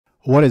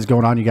What is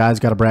going on, you guys?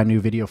 Got a brand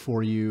new video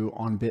for you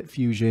on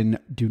Bitfusion.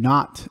 Do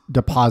not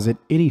deposit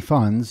any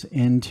funds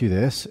into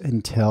this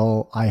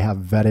until I have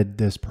vetted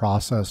this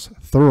process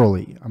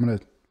thoroughly. I'm going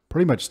to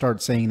pretty much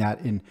start saying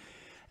that in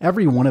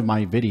every one of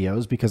my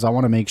videos because I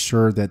want to make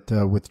sure that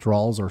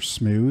withdrawals are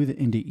smooth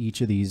into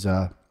each of these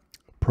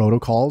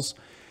protocols,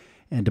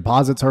 and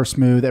deposits are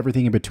smooth.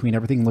 Everything in between,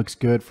 everything looks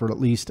good for at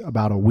least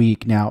about a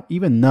week. Now,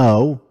 even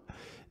though,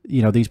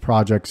 these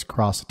projects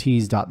cross the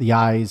T's, dot the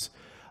I's,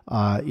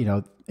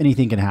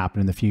 anything can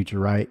happen in the future,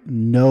 right?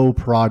 No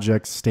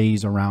project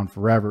stays around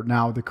forever.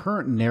 Now, the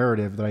current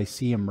narrative that I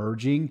see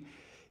emerging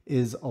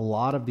is a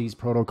lot of these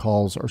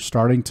protocols are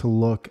starting to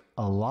look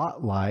a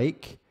lot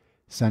like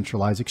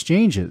centralized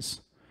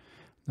exchanges,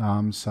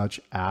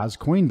 such as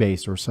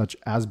Coinbase or such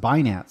as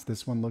Binance.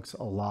 This one looks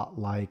a lot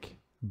like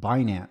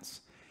Binance.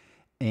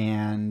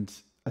 And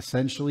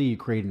essentially, you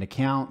create an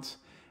account.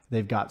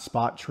 They've got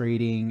spot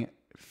trading,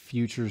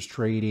 futures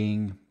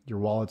trading, your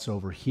wallet's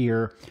over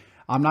here.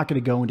 I'm not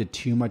going to go into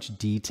too much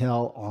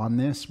detail on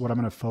this. What I'm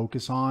going to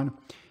focus on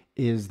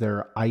is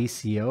their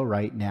ICO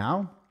right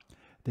now.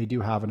 They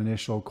do have an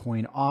initial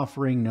coin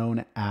offering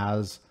known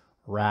as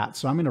RAT.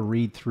 So I'm going to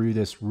read through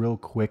this real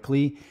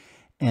quickly,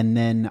 and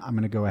then I'm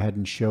going to go ahead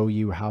and show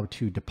you how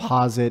to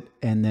deposit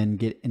and then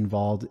get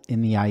involved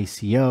in the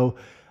ICO.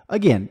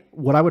 Again,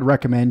 what I would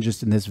recommend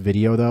just in this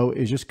video though,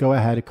 is just go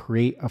ahead and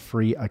create a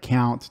free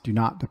account. Do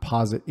not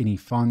deposit any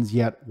funds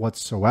yet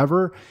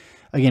whatsoever.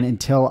 Again,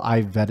 until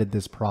I've vetted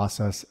this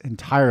process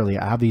entirely.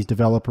 I have these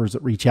developers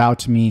that reach out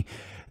to me.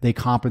 They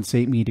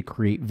compensate me to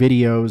create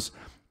videos.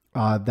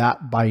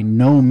 That by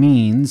no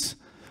means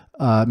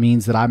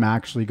means that I'm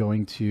actually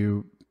going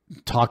to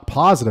talk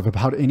positive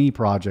about any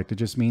project. It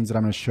just means that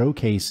I'm going to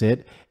showcase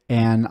it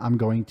and I'm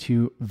going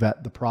to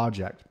vet the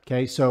project.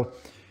 Okay, so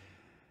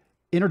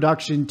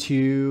introduction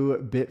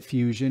to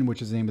Bitfusion,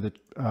 which is the name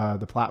of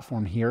the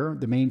platform here.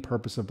 The main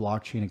purpose of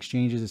blockchain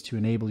exchanges is to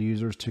enable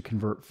users to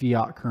convert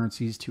fiat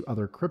currencies to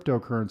other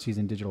cryptocurrencies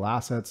and digital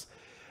assets.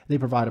 They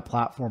provide a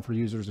platform for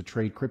users to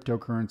trade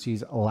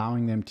cryptocurrencies,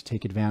 allowing them to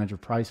take advantage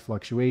of price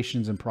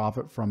fluctuations and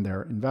profit from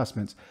their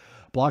investments.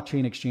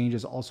 Blockchain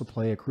exchanges also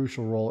play a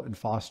crucial role in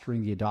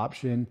fostering the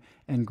adoption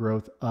and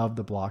growth of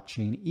the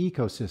blockchain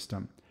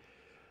ecosystem.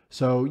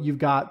 So you've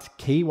got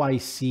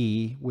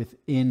KYC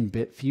within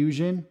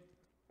Bitfusion.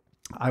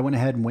 I went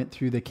ahead and went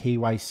through the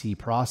KYC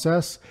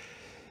process.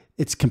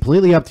 It's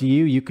completely up to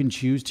you. You can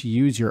choose to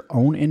use your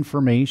own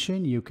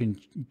information. You can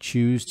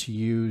choose to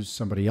use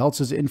somebody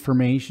else's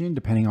information,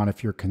 depending on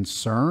if you're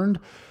concerned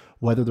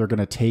whether they're going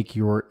to take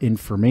your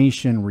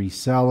information,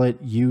 resell it,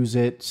 use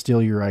it,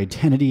 steal your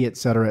identity, et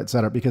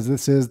cetera, because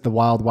this is the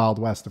wild, wild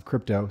west of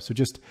crypto. So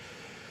just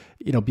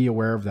be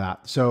aware of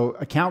that. So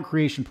account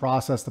creation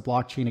process, the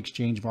blockchain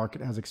exchange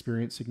market has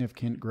experienced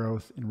significant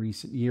growth in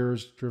recent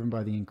years, driven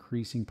by the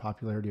increasing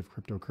popularity of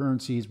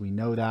cryptocurrencies. We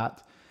know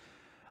that.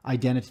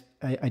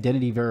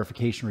 Identity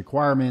verification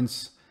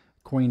requirements.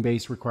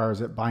 Coinbase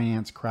requires it.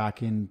 Binance,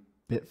 Kraken,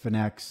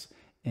 Bitfinex,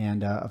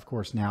 and of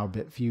course now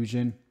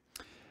Bitfusion.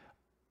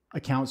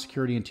 Account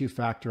security and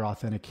two-factor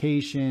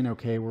authentication.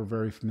 Okay, we're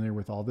very familiar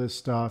with all this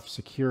stuff.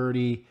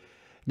 Security.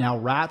 Now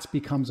RATS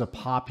becomes a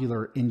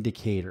popular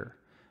indicator.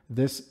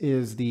 This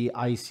is the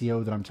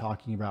ICO that I'm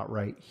talking about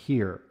right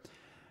here.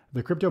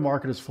 The crypto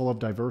market is full of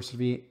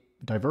diversity,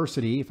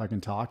 if I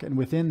can talk, and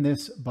within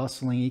this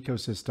bustling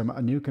ecosystem,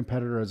 a new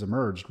competitor has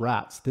emerged,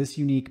 RATS. This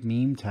unique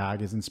meme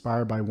tag is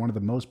inspired by one of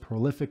the most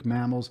prolific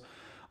mammals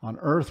on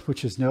Earth,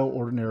 which is no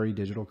ordinary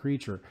digital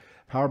creature.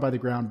 Powered by the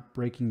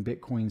groundbreaking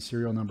Bitcoin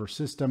serial number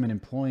system and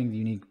employing the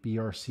unique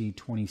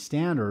BRC-20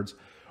 standards,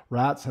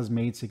 RATS has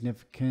made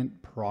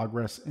significant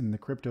progress in the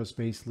crypto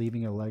space,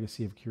 leaving a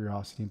legacy of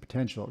curiosity and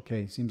potential.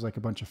 Okay, seems like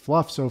a bunch of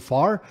fluff so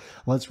far.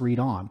 Let's read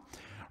on.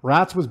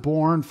 RATS was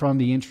born from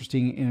the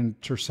interesting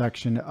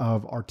intersection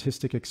of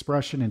artistic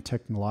expression and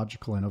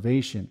technological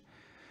innovation.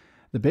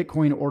 The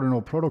Bitcoin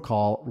Ordinal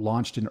Protocol,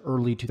 launched in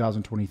early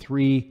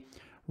 2023,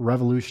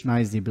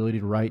 revolutionized the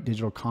ability to write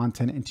digital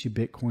content into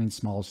Bitcoin's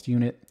smallest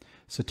unit,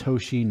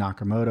 Satoshi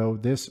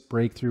Nakamoto. This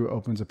breakthrough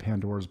opens a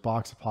Pandora's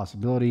box of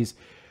possibilities,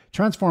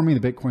 transforming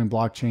the Bitcoin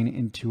blockchain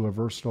into a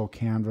versatile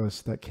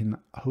canvas that can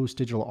host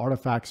digital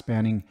artifacts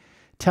spanning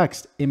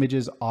text,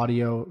 images,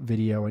 audio,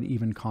 video, and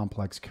even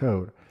complex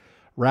code.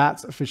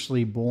 RATS,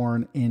 officially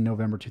born in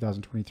November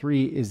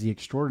 2023, is the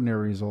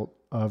extraordinary result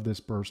of this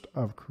burst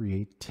of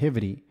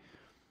creativity.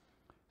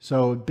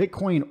 So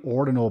Bitcoin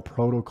Ordinal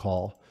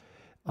Protocol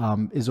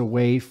is a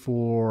way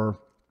for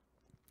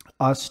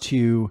us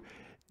to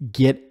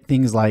get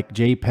things like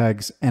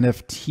JPEGs,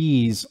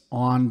 NFTs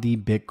on the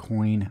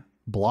Bitcoin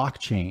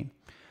blockchain,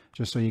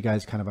 just so you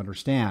guys kind of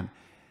understand.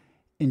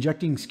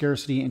 Injecting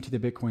scarcity into the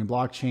Bitcoin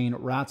blockchain,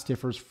 RATS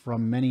differs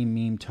from many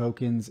meme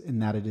tokens in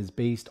that it is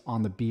based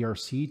on the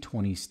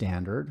BRC-20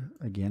 standard,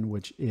 again,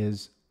 which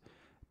is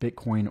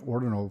Bitcoin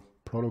Ordinal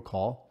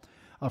Protocol,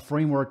 a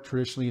framework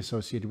traditionally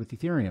associated with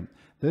Ethereum.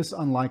 This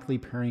unlikely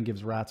pairing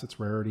gives RATS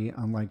its rarity,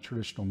 unlike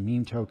traditional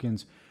meme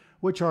tokens,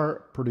 which are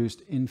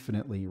produced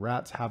infinitely.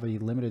 Rats have a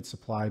limited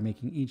supply,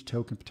 making each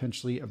token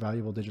potentially a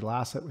valuable digital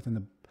asset within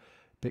the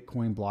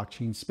Bitcoin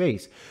blockchain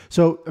space.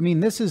 So, I mean,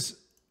 this is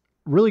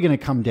really going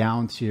to come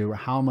down to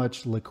how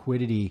much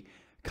liquidity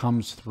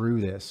comes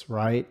through this,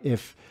 right?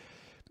 If,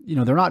 you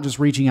know, they're not just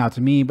reaching out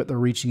to me, but they're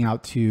reaching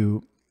out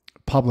to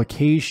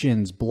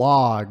publications,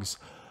 blogs,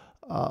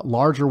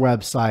 larger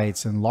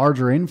websites and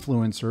larger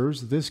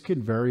influencers, this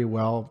could very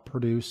well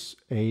produce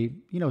a,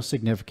 you know,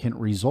 significant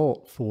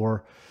result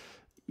for,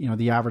 you know,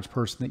 the average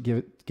person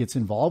that gets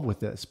involved with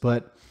this.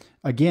 But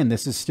again,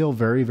 this is still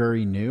very,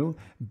 very new.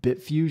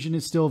 Bitfusion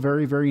is still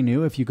very, very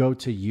new. If you go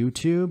to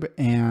YouTube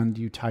and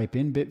you type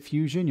in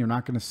Bitfusion, you're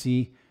not going to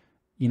see,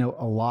 you know,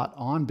 a lot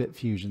on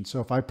Bitfusion.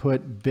 So if I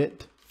put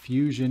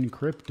Bitfusion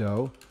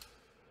crypto,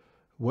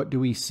 what do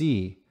we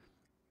see?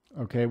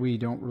 Okay, we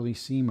don't really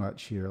see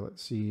much here.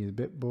 Let's see, the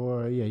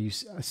BitBoy. Yeah, you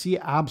see,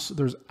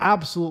 there's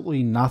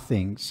absolutely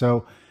nothing.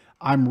 So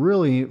I'm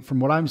really, from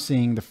what I'm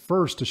seeing, the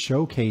first to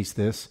showcase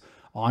this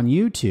on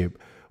YouTube,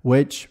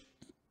 which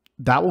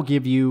that will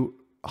give you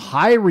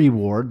high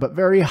reward, but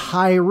very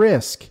high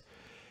risk.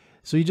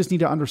 So you just need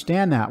to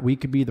understand that we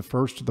could be the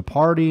first to the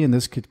party and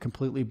this could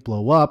completely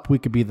blow up. We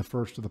could be the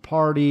first to the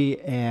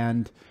party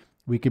and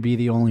we could be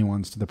the only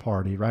ones to the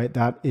party, right?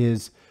 That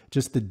is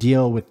just the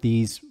deal with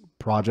these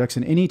projects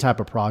and any type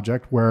of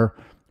project where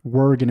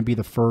we're going to be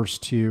the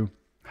first to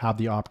have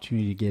the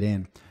opportunity to get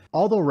in.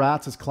 Although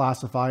RATS is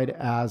classified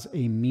as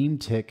a meme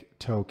tick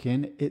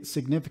token, it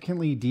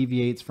significantly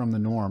deviates from the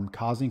norm,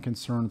 causing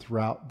concern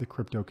throughout the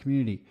crypto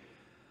community.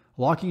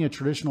 Locking a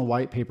traditional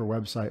white paper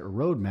website or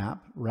roadmap,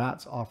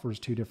 RATS offers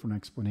two different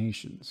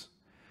explanations: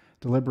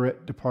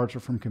 deliberate departure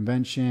from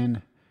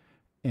convention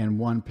and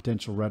one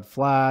potential red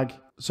flag.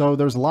 So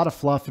there's a lot of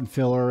fluff and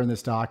filler in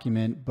this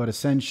document, but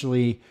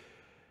essentially,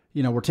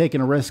 you know, we're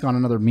taking a risk on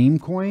another meme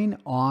coin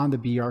on the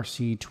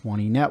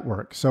BRC20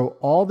 network. So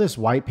all this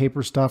white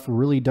paper stuff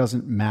really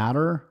doesn't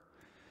matter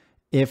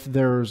if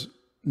there's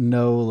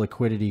no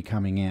liquidity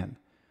coming in.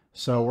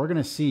 So we're going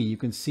to see, you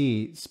can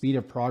see speed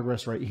of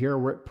progress right here.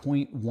 We're at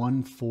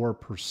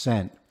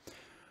 0.14%.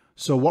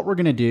 So what we're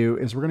going to do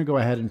is we're going to go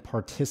ahead and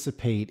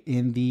participate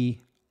in the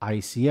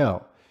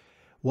ICO.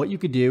 What you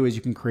could do is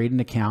you can create an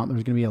account.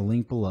 There's going to be a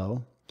link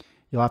below.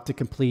 You'll have to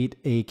complete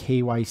a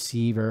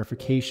KYC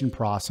verification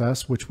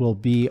process, which will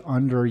be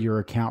under your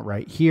account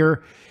right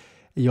here.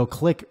 You'll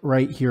click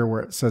right here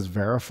where it says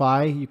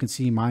verify. You can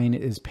see mine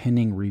is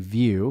pending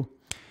review.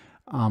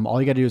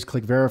 All you got to do is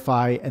click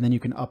verify, and then you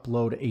can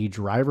upload a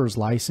driver's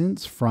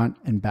license front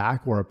and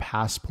back, or a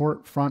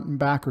passport front and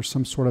back, or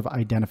some sort of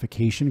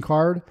identification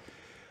card.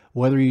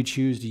 Whether you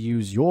choose to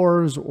use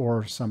yours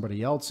or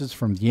somebody else's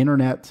from the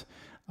internet,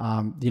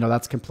 you know,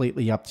 that's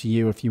completely up to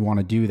you if you want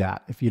to do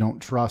that. If you don't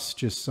trust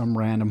just some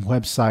random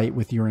website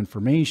with your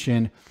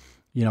information,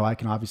 you know, I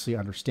can obviously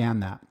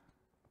understand that.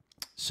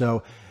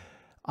 So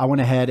I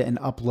went ahead and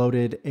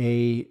uploaded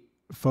a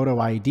photo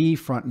ID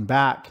front and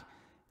back.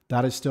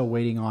 That is still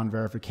waiting on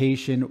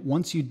verification.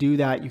 Once you do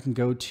that, you can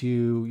go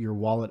to your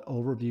wallet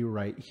overview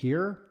right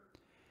here,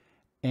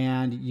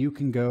 and you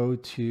can go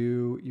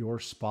to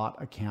your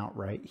spot account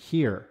right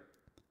here.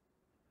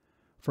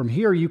 From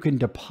here, you can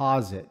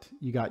deposit.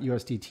 You got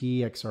USDT,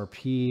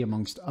 XRP,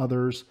 amongst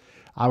others.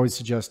 I would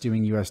suggest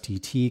doing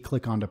USDT.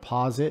 Click on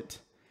deposit.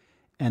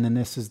 And then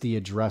this is the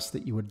address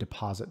that you would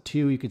deposit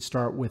to. You could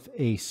start with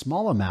a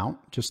small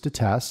amount just to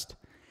test,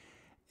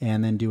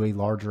 and then do a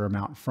larger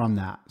amount from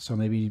that. So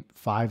maybe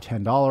 $5,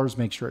 $10,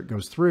 make sure it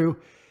goes through.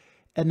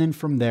 And then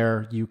from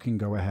there, you can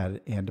go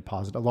ahead and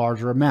deposit a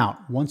larger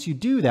amount. Once you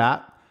do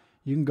that,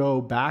 you can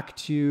go back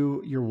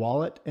to your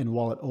wallet and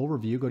wallet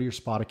overview, go to your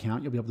spot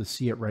account. You'll be able to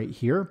see it right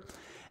here.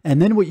 And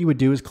then what you would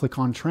do is click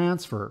on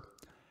transfer,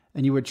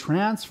 and you would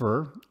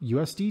transfer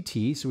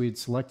USDT. So we'd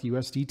select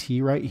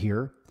USDT right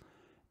here,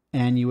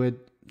 and you would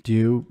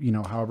do, you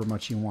know, however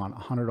much you want,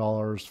 $100,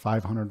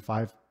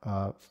 $500,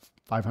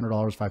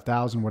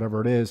 $5,000,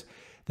 whatever it is.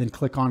 Then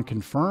click on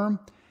confirm,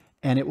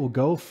 and it will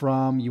go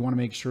from, you want to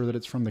make sure that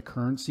it's from the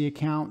currency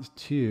account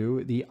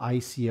to the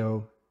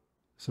ICO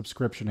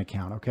subscription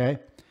account. Okay.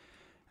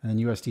 And then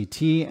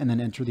USDT, and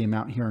then enter the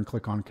amount here and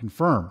click on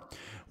confirm.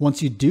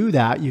 Once you do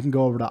that, you can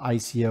go over to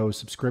ICO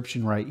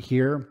subscription right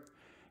here.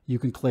 You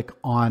can click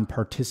on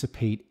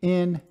participate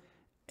in,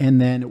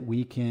 and then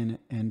we can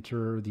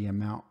enter the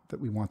amount that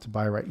we want to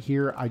buy right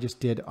here. I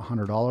just did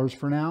 $100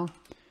 for now,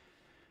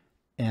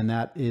 and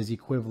that is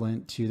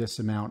equivalent to this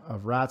amount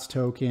of RATS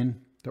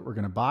token that we're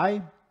going to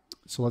buy.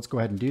 So let's go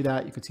ahead and do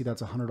that. You can see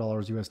that's $100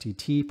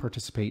 USDT.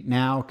 Participate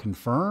now,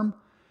 confirm,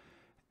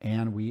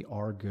 and we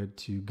are good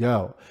to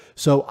go.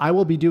 So I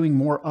will be doing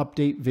more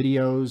update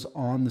videos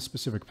on the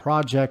specific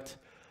project.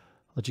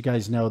 Let you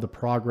guys know the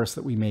progress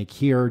that we make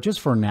here. Just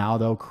for now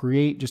though,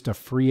 create just a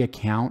free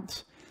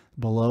account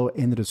below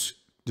in the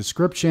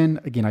description.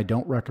 Again, I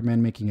don't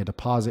recommend making a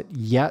deposit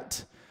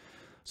yet.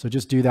 So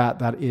just do that.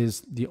 That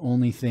is the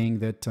only thing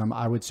that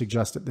I would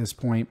suggest at this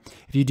point.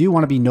 If you do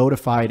want to be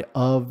notified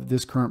of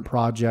this current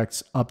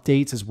project's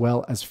updates as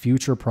well as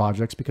future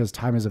projects, because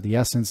time is of the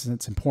essence and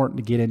it's important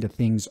to get into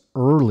things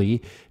early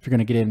if you're going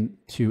to get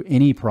into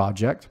any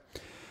project,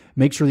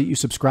 make sure that you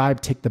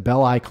subscribe, tick the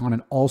bell icon,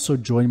 and also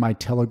join my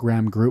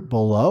Telegram group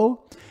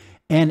below.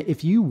 And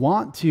if you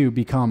want to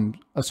become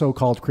a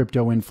so-called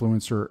crypto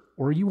influencer,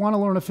 or you want to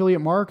learn affiliate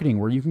marketing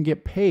where you can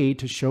get paid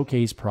to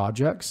showcase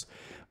projects,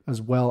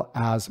 as well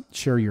as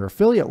share your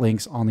affiliate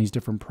links on these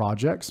different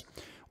projects,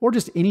 or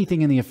just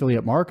anything in the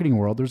affiliate marketing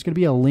world, there's going to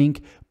be a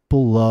link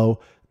below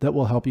that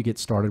will help you get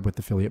started with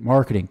affiliate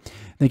marketing.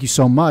 Thank you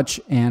so much,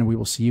 and we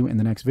will see you in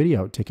the next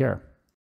video. Take care.